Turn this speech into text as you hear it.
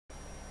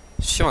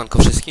Siemanko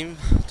wszystkim,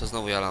 to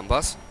znowu ja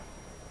Lambas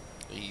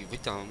i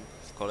witam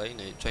w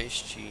kolejnej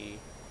części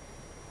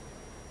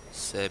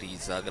serii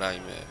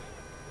Zagrajmy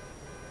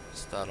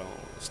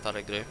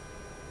stare gry.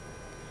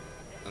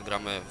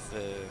 Gramy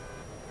w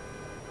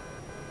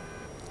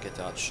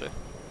GTA 3.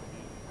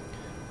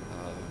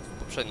 W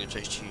poprzedniej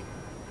części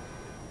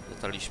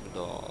dotarliśmy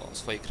do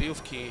swojej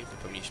kryjówki,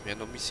 wypełniliśmy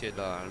jedną misję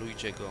dla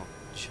Luigiego.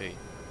 Dzisiaj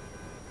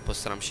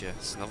postaram się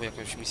znowu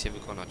jakąś misję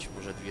wykonać,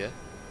 może dwie.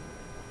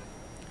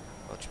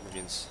 Chodźmy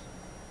więc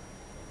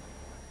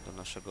do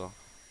naszego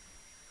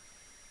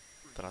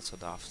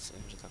pracodawcy,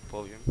 że tak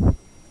powiem.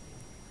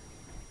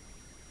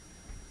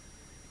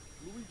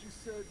 Luigi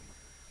said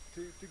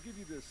to give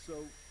you this, so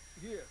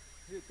here,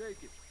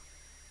 take it.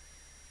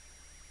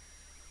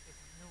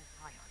 There's a new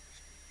guy on the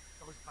street.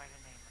 Goes by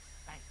the name of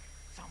Spank.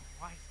 Some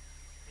wise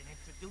been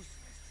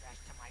introducing this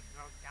trash to my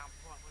girl down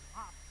Portland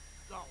Harbor.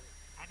 Go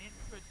and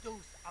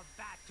introduce a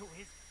bat to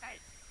his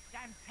face.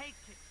 Then take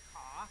his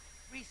car,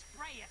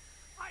 respray it.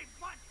 I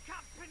want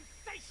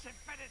compensation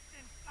for this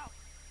insult.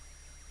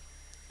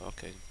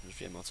 Okej, już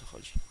wiemy, o co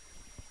chodzi.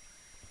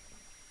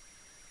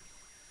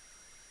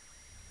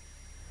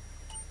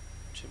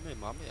 Czy my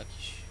mamy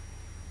jakiś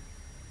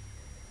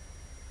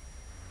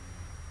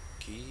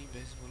kij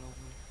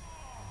baseballowy?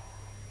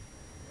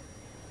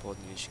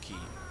 Podnieść kij.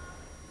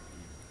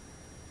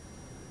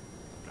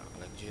 Dobra,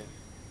 ale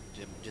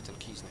gdzie ten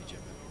kij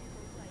znajdziemy?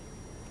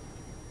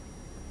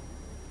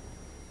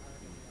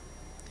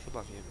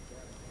 Chyba wiem.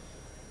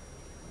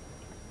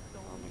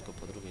 Mamy go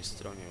po drugiej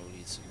stronie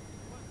ulicy.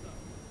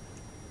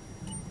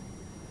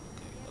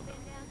 Okej, dobra.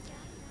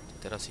 To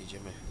teraz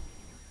idziemy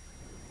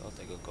do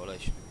tego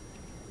kolesia.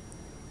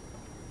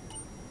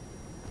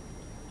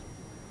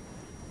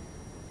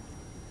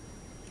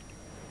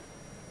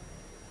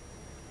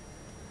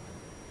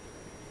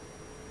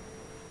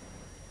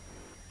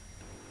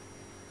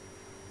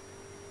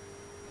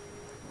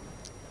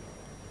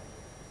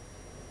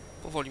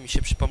 Powoli mi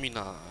się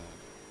przypomina,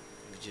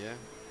 gdzie.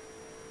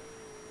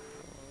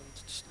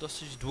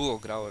 Dosyć długo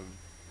grałem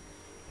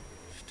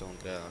w tą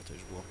grę, ale to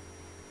już było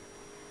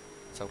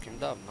całkiem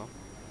dawno.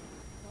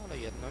 Ale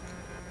jednak,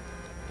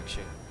 jak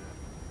się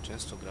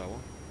często grało,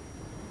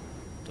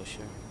 to się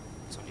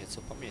co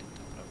nieco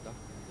pamięta, prawda?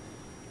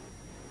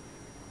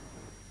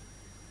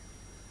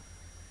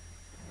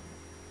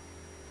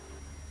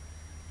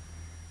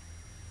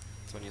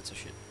 Co nieco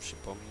się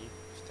przypomni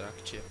w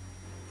trakcie.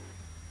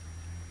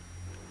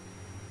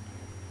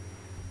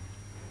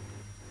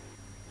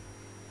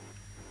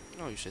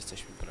 No już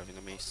jesteśmy prawie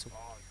na miejscu.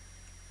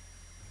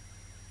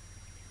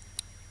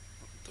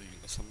 To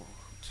jego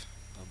samochód.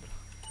 Dobra.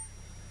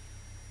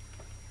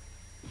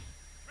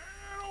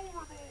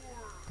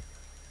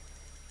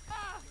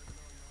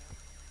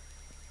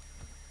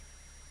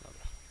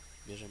 Dobra.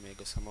 Bierzemy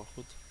jego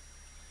samochód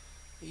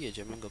i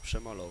jedziemy go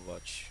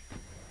przemalować.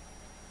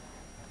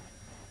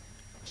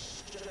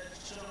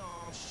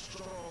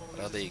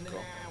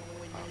 Radyjko.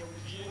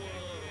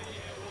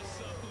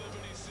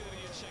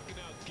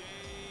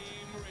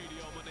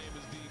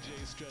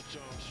 Stretch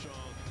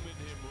Armstrong, I'm in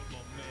here with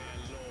my man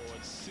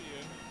Lord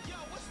Sear. Yo,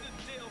 what's the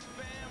deal,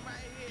 fam?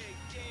 Right here,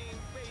 Game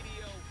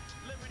Radio,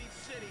 Liberty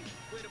City,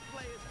 where the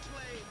players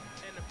play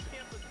and the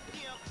pimpers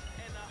pimp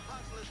and the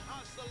hustlers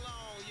hustle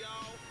on,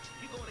 y'all.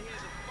 You're gonna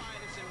hear the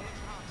finest in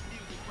hip-hop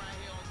music right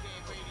here on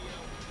Game Radio.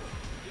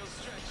 Yo,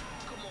 Stretch,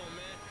 come on,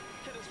 man.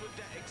 Hit us with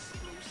that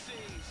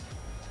exclusives.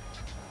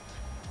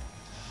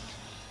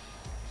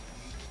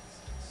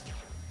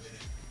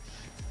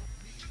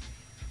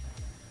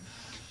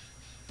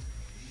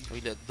 O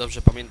ile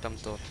dobrze pamiętam,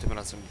 to tym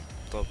razem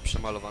to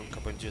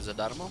przemalowanka będzie za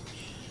darmo.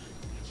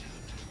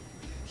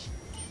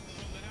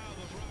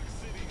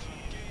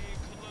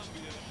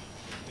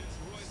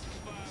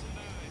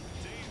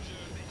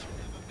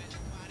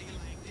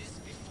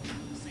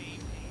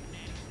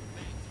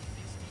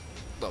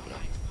 Dobra.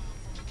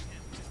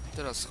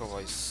 Teraz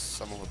schowaj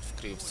samochód w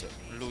kryjówce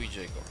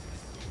Luigiego.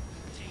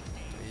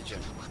 To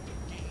jedziemy.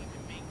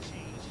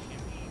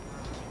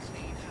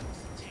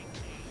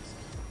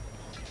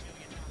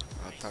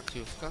 A ta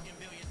kryjówka?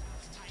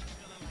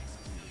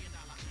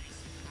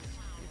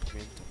 Nie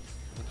pamiętam.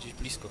 No gdzieś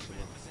blisko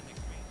chyba.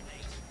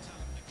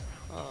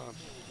 A,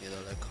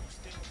 niedaleko.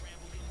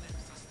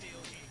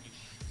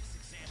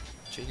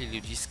 Czyli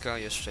ludziska,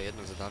 jeszcze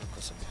jedno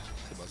zadanko sobie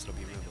chyba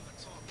zrobimy, bo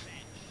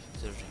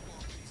widzę, że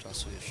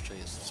czasu jeszcze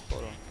jest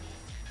sporo.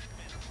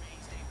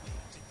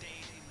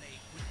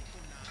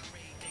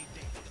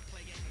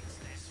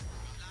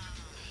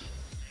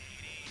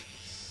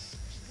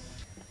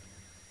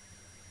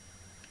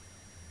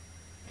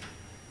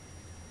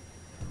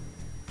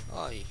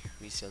 Oj,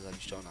 misja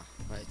zaliczona.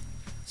 Ej,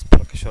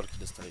 sporo kasiorki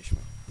dostaliśmy.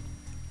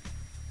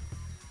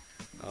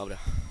 Dobra.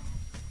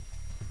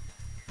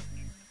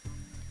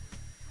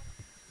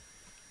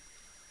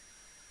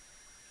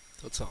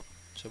 To co?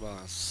 Trzeba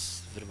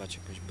wyrwać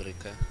jakąś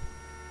brykę.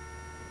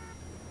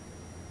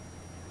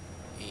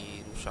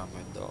 I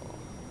ruszamy do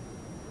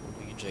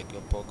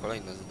Luigiego po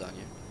kolejne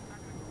zadanie.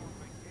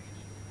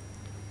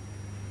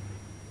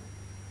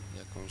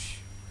 Jakąś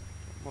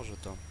Może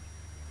to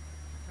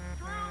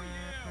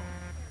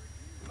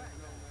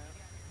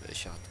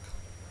wysiadka.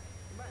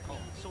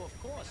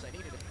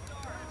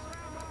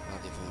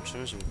 Radio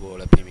wyłączymy, żeby było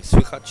lepiej mi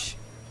słychać.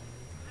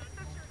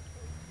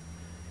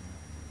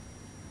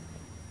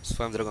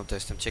 Swoją drogą to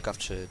jestem ciekaw,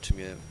 czy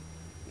mnie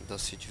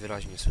dosyć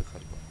wyraźnie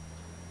słychać, bo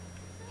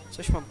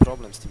coś mam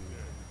problem z tym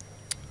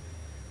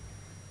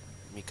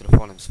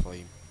mikrofonem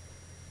swoim.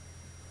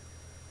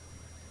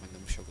 Będę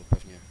musiał go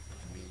pewnie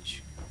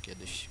wymienić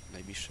kiedyś w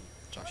najbliższym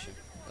czasie.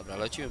 Dobra,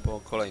 lecimy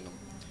po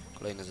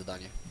kolejne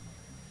zadanie.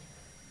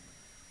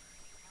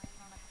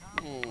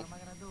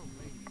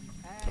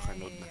 Trochę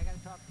nudne.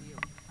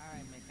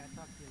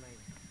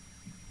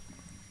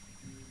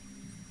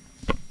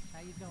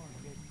 How you doing,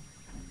 kid?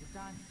 It's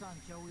Don's son,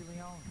 Joey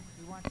Leone.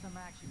 He wants some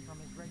action from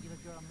his regular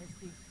girl,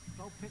 Misty.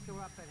 Go pick her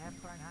up at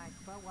Hepburn Heights,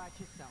 but watch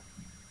yourself.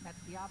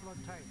 That's Diablo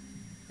Turf.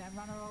 Then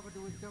run her over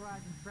to his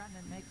garage in Trenton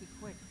and make it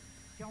quick.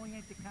 Joey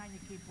ain't the kind you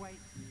keep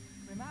waiting.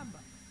 Remember,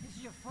 this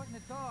is your foot in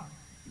the door.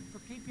 So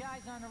keep your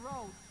eyes on the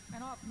road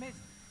and off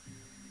Misty.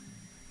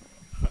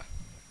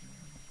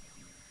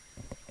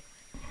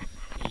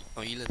 I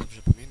o ile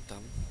dobrze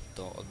pamiętam,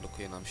 to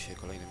odblokuje nam się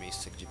kolejne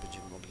miejsce, gdzie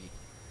będziemy mogli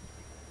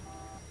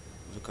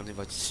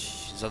wykonywać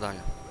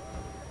zadania.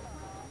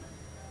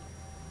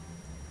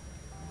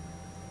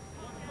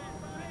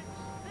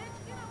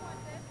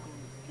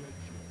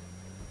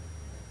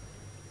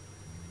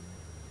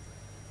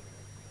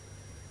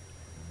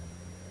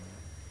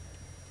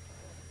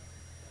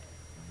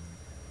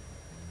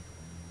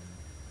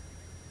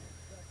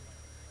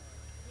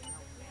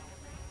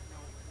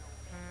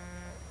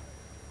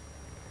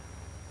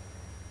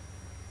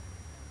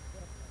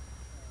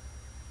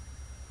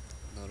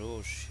 No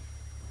rusz się.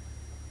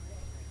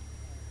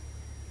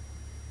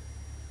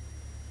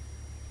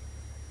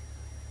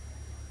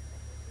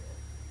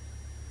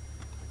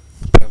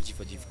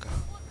 Prawdziwa dziwka.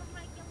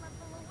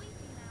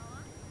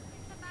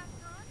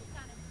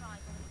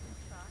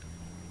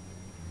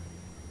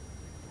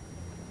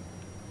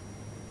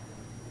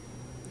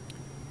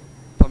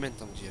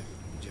 Pamiętam, gdzie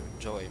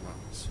Joey ma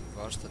swój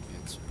warsztat,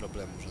 więc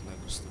problemu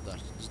żadnego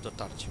z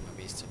dotarciem na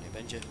miejsce nie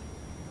będzie.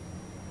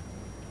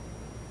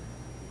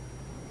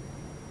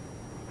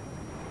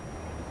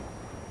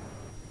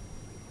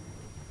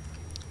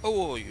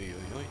 Oj.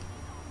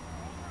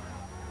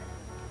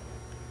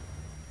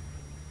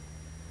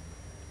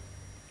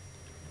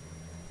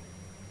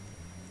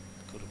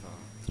 Kurwa,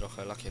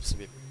 trochę lakier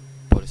sobie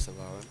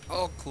porysowałem.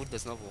 O kurde,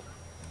 znowu.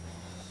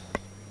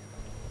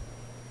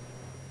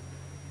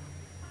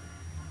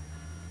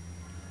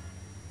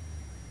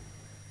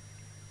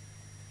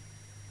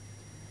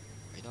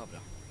 I dobra.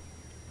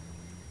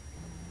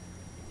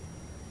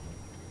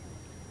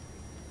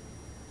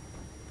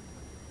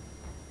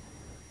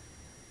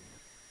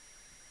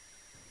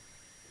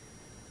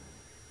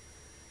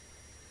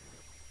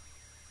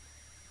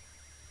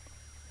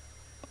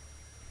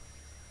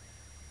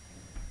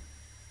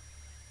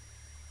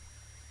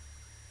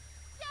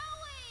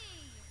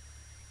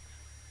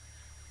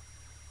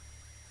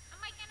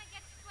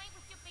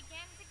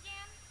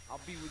 I'll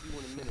be with you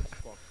in a minute,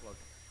 Sparkplug.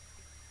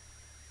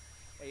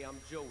 Hey,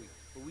 I'm Joey.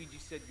 Luigi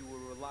said you were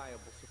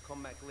reliable, so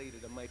come back later.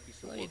 There might be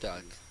some No i work for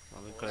tak, you.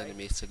 mamy kolejne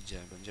miejsce,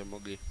 gdzie będziemy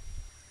mogli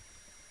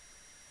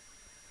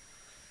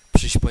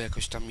przyjść po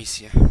jakąś tam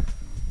misję.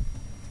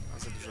 A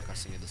za dużo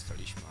kasy nie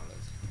dostaliśmy, ale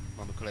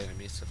mamy kolejne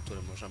miejsce, w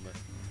którym możemy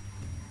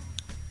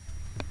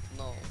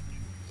no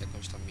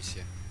jakąś tam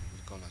misję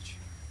wykonać.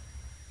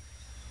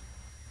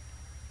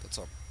 To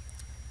co?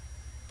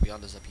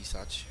 Pojadę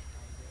zapisać.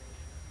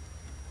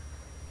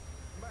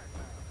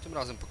 Tym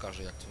razem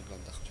pokażę, jak to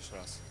wygląda chociaż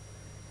raz.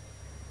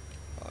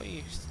 No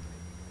i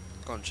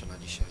kończę na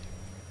dzisiaj.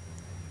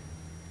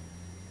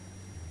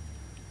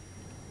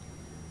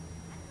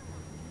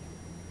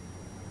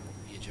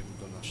 Jedziemy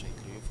do naszej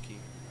kryjówki.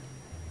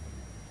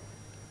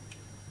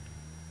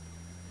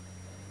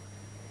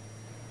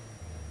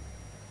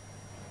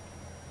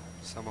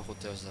 Samochód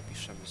też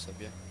zapiszemy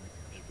sobie,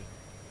 żeby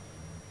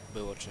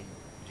było czym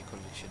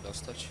gdziekolwiek się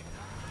dostać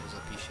po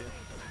zapisie.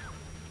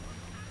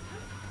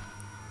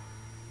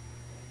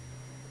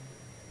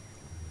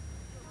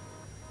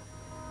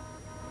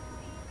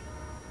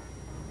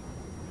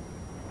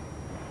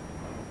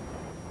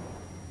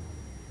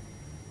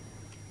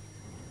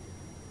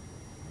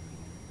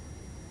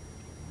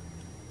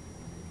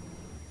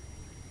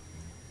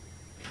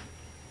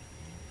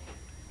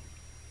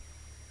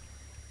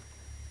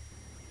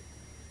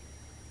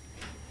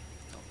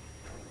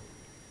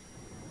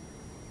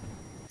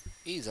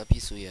 I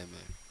zapisujemy.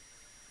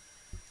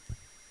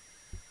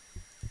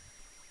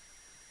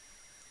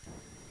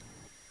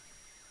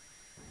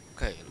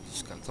 Okej,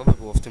 ludziska, to by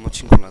było w tym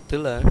odcinku na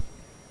tyle.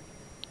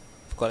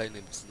 W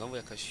kolejnym znowu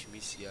jakaś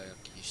misja,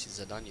 jakieś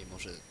zadanie,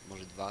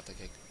 może dwa, tak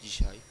jak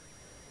dzisiaj.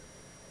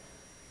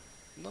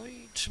 No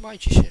i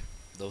trzymajcie się.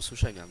 Do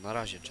usłyszenia. Na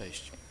razie,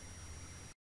 cześć.